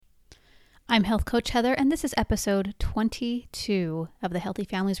I'm Health Coach Heather, and this is episode 22 of the Healthy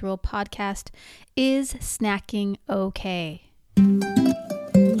Families Rule podcast. Is snacking okay?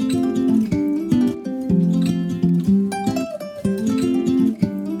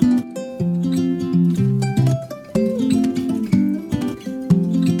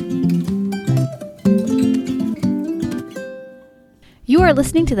 You are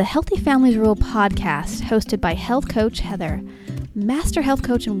listening to the Healthy Families Rule podcast, hosted by Health Coach Heather, Master Health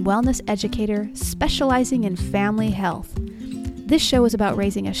Coach and Wellness Educator specializing in family health. This show is about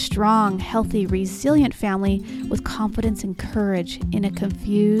raising a strong, healthy, resilient family with confidence and courage in a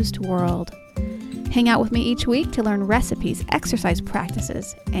confused world. Hang out with me each week to learn recipes, exercise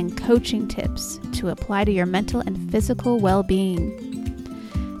practices, and coaching tips to apply to your mental and physical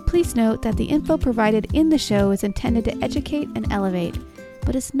well-being. Please note that the info provided in the show is intended to educate and elevate,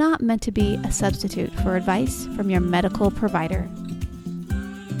 but is not meant to be a substitute for advice from your medical provider.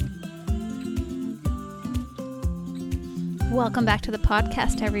 Welcome back to the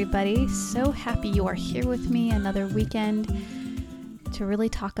podcast, everybody. So happy you are here with me another weekend to really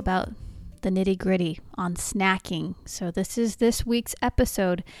talk about the nitty-gritty on snacking. So this is this week's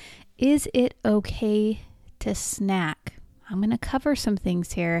episode. Is it okay to snack? I'm going to cover some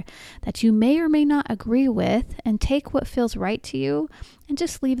things here that you may or may not agree with and take what feels right to you and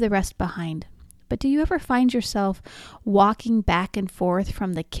just leave the rest behind. But do you ever find yourself walking back and forth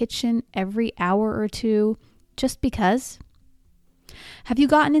from the kitchen every hour or two just because? Have you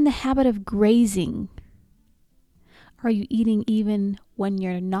gotten in the habit of grazing? Are you eating even when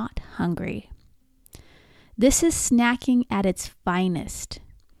you're not hungry? This is snacking at its finest.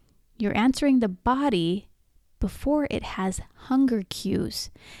 You're answering the body before it has hunger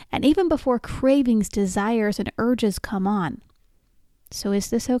cues, and even before cravings, desires, and urges come on. So is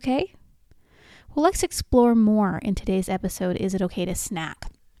this okay? Well, let's explore more in today's episode, Is It Okay to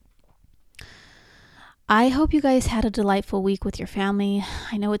Snack? I hope you guys had a delightful week with your family.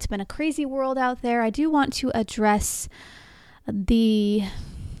 I know it's been a crazy world out there. I do want to address I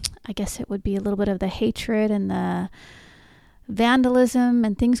guess it would be a little bit of the hatred and the vandalism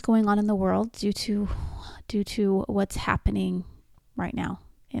and things going on in the world due to what's happening right now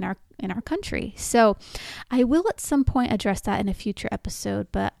in our country. So I will at some point address that in a future episode,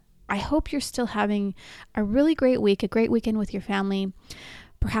 but I hope you're still having a really great week, a great weekend with your family,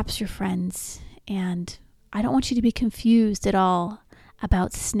 perhaps your friends. And I don't want you to be confused at all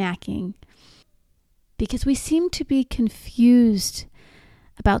about snacking, because we seem to be confused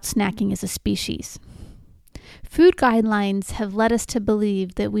about snacking as a species. Food guidelines have led us to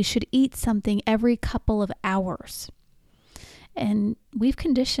believe that we should eat something every couple of hours. And we've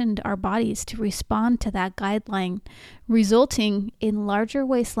conditioned our bodies to respond to that guideline, resulting in larger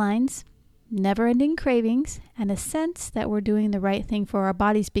waistlines, never-ending cravings, and a sense that we're doing the right thing for our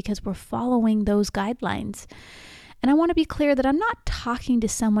bodies because we're following those guidelines. And I want to be clear that I'm not talking to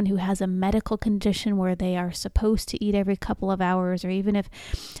someone who has a medical condition where they are supposed to eat every couple of hours, or even if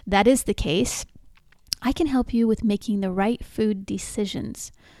that is the case, I can help you with making the right food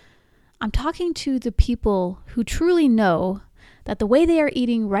decisions. I'm talking to the people who truly know that the way they are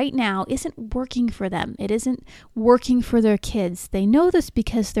eating right now isn't working for them. It isn't working for their kids. They know this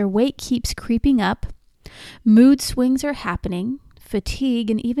because their weight keeps creeping up, mood swings are happening, fatigue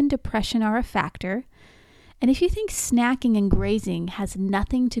and even depression are a factor. And if you think snacking and grazing has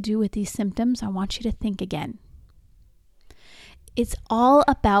nothing to do with these symptoms, I want you to think again. It's all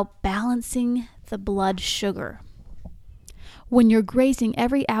about balancing the blood sugar. When you're grazing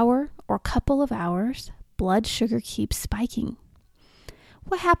every hour or couple of hours, blood sugar keeps spiking.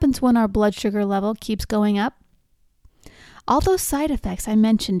 What happens when our blood sugar level keeps going up? All those side effects I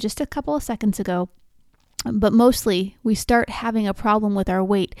mentioned just a couple of seconds ago, but mostly we start having a problem with our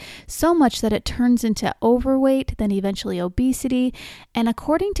weight, so much that it turns into overweight, then eventually obesity. And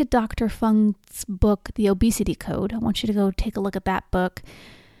according to Dr. Fung's book, The Obesity Code, I want you to go take a look at that book,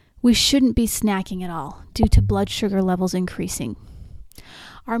 we shouldn't be snacking at all due to blood sugar levels increasing.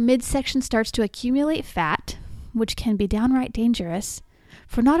 Our midsection starts to accumulate fat, which can be downright dangerous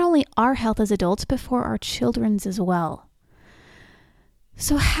for not only our health as adults, but for our children's as well.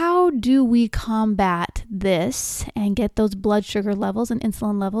 So how do we combat this and get those blood sugar levels and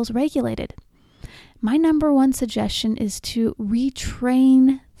insulin levels regulated? My number one suggestion is to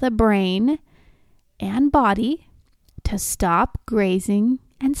retrain the brain and body to stop grazing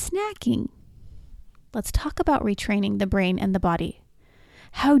and snacking. Let's talk about retraining the brain and the body.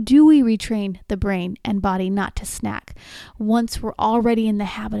 How do we retrain the brain and body not to snack once we're already in the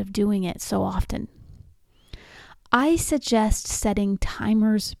habit of doing it so often? I suggest setting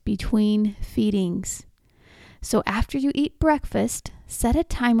timers between feedings. So after you eat breakfast, Set a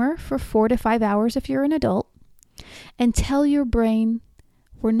timer for 4 to 5 hours if you're an adult, and tell your brain,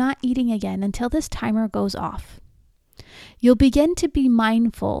 we're not eating again until this timer goes off. You'll begin to be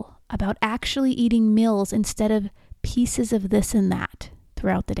mindful about actually eating meals instead of pieces of this and that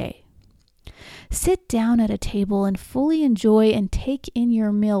throughout the day. Sit down at a table and fully enjoy and take in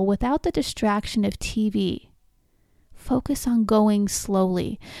your meal without the distraction of TV. Focus on going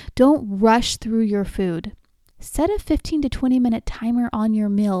slowly. Don't rush through your food. Set a 15 to 20 minute timer on your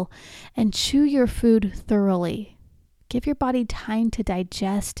meal and chew your food thoroughly. Give your body time to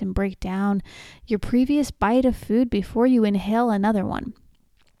digest and break down your previous bite of food before you inhale another one.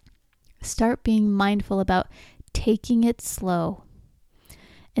 Start being mindful about taking it slow.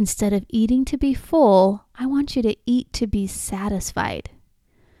 Instead of eating to be full, I want you to eat to be satisfied.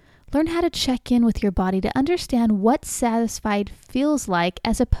 Learn how to check in with your body to understand what satisfied feels like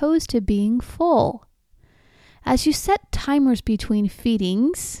as opposed to being full. As you set timers between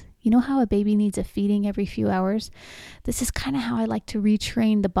feedings, you know how a baby needs a feeding every few hours? This is kind of how I like to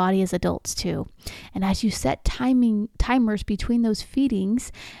retrain the body as adults too. And as you set timers between those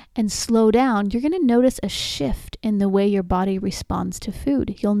feedings and slow down, you're going to notice a shift in the way your body responds to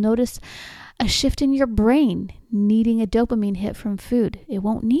food. You'll notice a shift in your brain needing a dopamine hit from food. It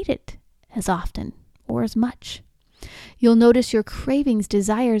won't need it as often or as much. You'll notice your cravings,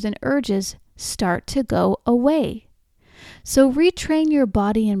 desires, and urges start to go away. So retrain your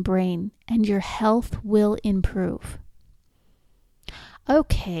body and brain, and your health will improve.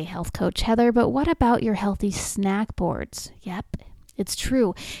 Okay, health coach Heather, but what about your healthy snack boards? Yep, it's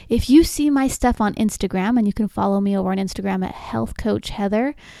true. If you see my stuff on Instagram, and you can follow me over on Instagram at Health Coach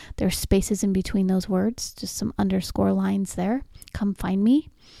Heather, there's spaces in between those words, just some underscore lines there. Come find me.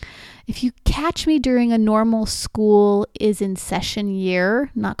 If you catch me during a normal school is in session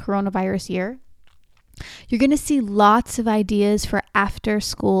year, not coronavirus year, you're going to see lots of ideas for after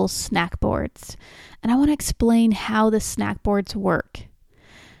school snack boards. And I want to explain how the snack boards work.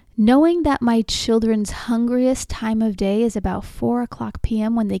 Knowing that my children's hungriest time of day is about 4 o'clock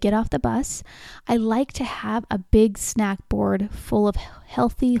p.m. when they get off the bus, I like to have a big snack board full of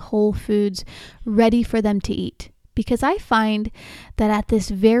healthy whole foods ready for them to eat. Because I find that at this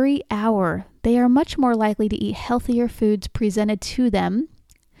very hour, they are much more likely to eat healthier foods presented to them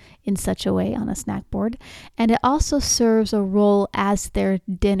in such a way on a snack board, and it also serves a role as their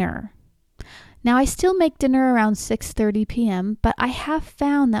dinner. Now, I still make dinner around 6:30 p.m., but I have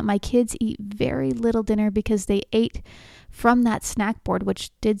found that my kids eat very little dinner because they ate from that snack board, which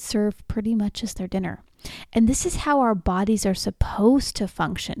did serve pretty much as their dinner. And this is how our bodies are supposed to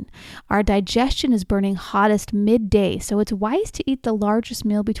function. Our digestion is burning hottest midday, so it's wise to eat the largest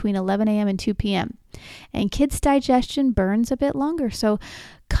meal between 11 a.m. and 2 p.m. And kids' digestion burns a bit longer, so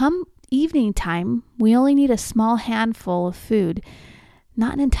come evening time, we only need a small handful of food,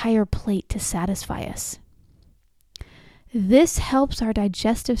 not an entire plate to satisfy us. This helps our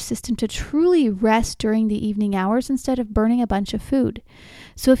digestive system to truly rest during the evening hours instead of burning a bunch of food.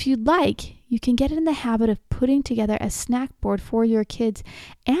 So if you'd like, you can get in the habit of putting together a snack board for your kids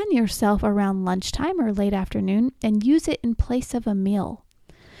and yourself around lunchtime or late afternoon and use it in place of a meal.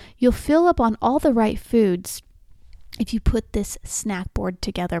 You'll fill up on all the right foods if you put this snack board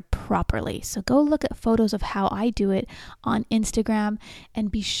together properly. So go look at photos of how I do it on Instagram,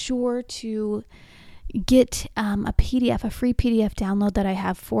 and be sure to get a PDF, a free PDF download that I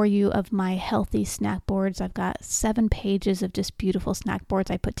have for you of my healthy snack boards. I've got 7 pages of just beautiful snack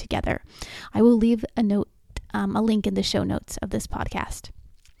boards I put together. I will leave a link in the show notes of this podcast.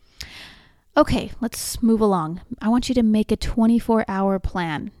 Okay, let's move along. I want you to make a 24-hour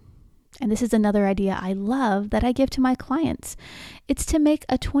plan. And this is another idea I love that I give to my clients. It's to make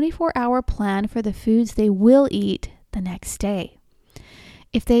a 24-hour plan for the foods they will eat the next day.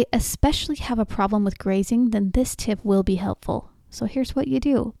 If they especially have a problem with grazing, then this tip will be helpful. So here's what you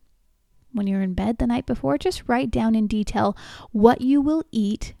do. When you're in bed the night before, just write down in detail what you will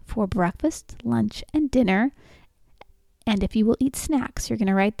eat for breakfast, lunch, and dinner. And if you will eat snacks, you're going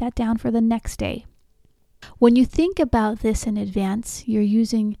to write that down for the next day. When you think about this in advance, you're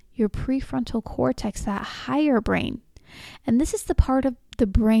using your prefrontal cortex, that higher brain. And this is the part of the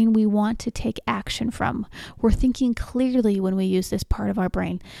brain we want to take action from. We're thinking clearly when we use this part of our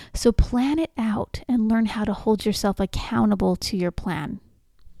brain. So plan it out and learn how to hold yourself accountable to your plan.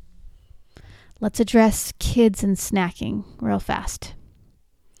 Let's address kids and snacking real fast.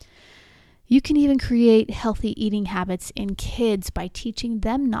 You can even create healthy eating habits in kids by teaching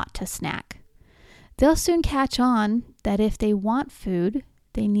them not to snack. They'll soon catch on that if they want food,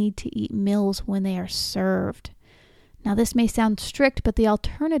 they need to eat meals when they are served. Now, this may sound strict, but the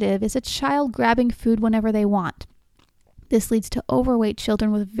alternative is a child grabbing food whenever they want. This leads to overweight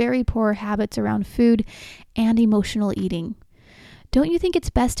children with very poor habits around food and emotional eating. Don't you think it's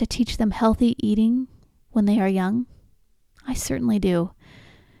best to teach them healthy eating when they are young? I certainly do.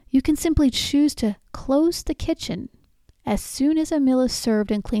 You can simply choose to close the kitchen as soon as a meal is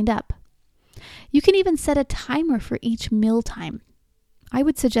served and cleaned up. You can even set a timer for each meal time. I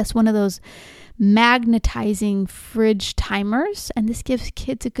would suggest one of those magnetizing fridge timers, and this gives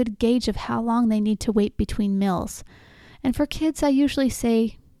kids a good gauge of how long they need to wait between meals. And for kids, I usually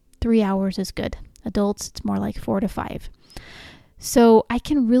say 3 hours is good. Adults, it's more like 4 to 5. So I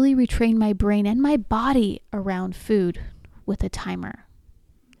can really retrain my brain and my body around food with a timer.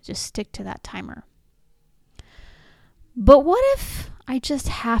 Just stick to that timer. But what if I just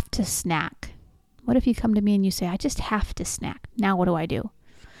have to snack? What if you come to me and you say, I just have to snack? Now what do I do?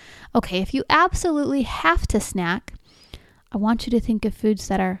 Okay, if you absolutely have to snack, I want you to think of foods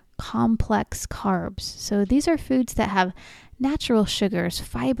that are complex carbs. So these are foods that have natural sugars,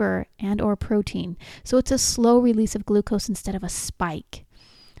 fiber, and or protein. So it's a slow release of glucose instead of a spike.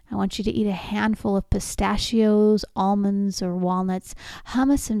 I want you to eat a handful of pistachios, almonds, or walnuts,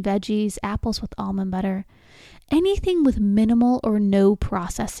 hummus and veggies, apples with almond butter. Anything with minimal or no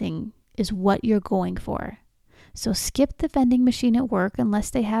processing is what you're going for. So skip the vending machine at work unless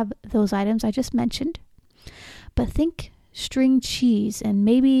they have those items I just mentioned. But think string cheese and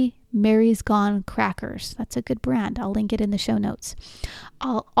maybe Mary's Gone crackers. That's a good brand. I'll link it in the show notes.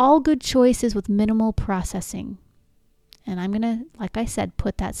 All good choices with minimal processing. And I'm going to, like I said,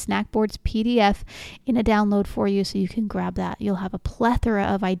 put that Snack Boards PDF in a download for you so you can grab that. You'll have a plethora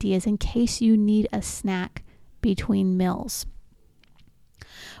of ideas in case you need a snack between meals.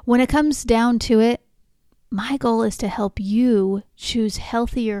 When it comes down to it, my goal is to help you choose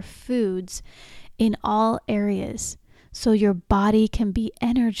healthier foods in all areas so your body can be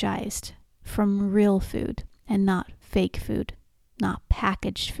energized from real food and not fake food, not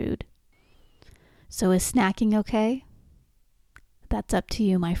packaged food. So is snacking okay? That's up to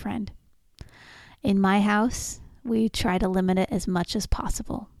you, my friend. In my house, we try to limit it as much as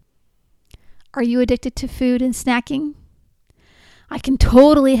possible. Are you addicted to food and snacking? I can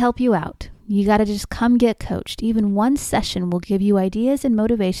totally help you out. You got to just come get coached. Even one session will give you ideas and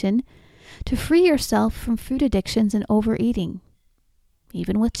motivation to free yourself from food addictions and overeating,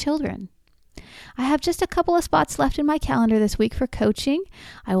 even with children. I have just a couple of spots left in my calendar this week for coaching.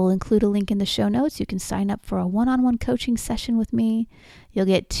 I will include a link in the show notes. You can sign up for a one-on-one coaching session with me. You'll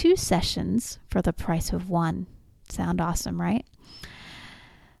get 2 sessions for the price of 1. Sound awesome, right?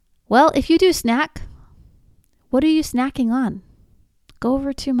 Well, if you do snack, what are you snacking on? Go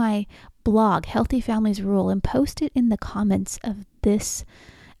over to my blog, Healthy Families Rule, and post it in the comments of this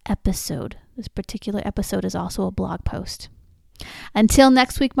episode. This particular episode is also a blog post. Until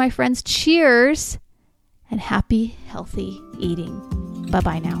next week, my friends, cheers and happy, healthy eating.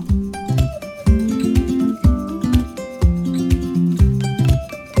 Bye-bye now.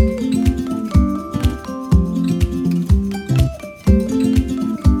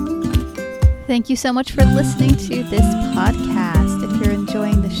 Thank you so much for listening to this podcast. If you're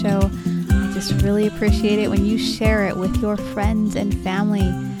enjoying the show, I just really appreciate it when you share it with your friends and family.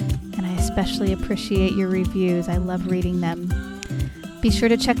 And I especially appreciate your reviews. I love reading them. Be sure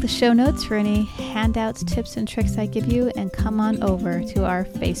to check the show notes for any handouts, tips, and tricks I give you, and come on over to our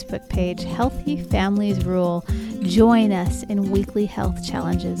Facebook page, Healthy Families Rule. Join us in weekly health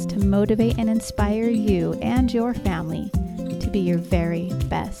challenges to motivate and inspire you and your family to be your very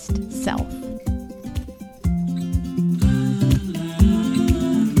best self.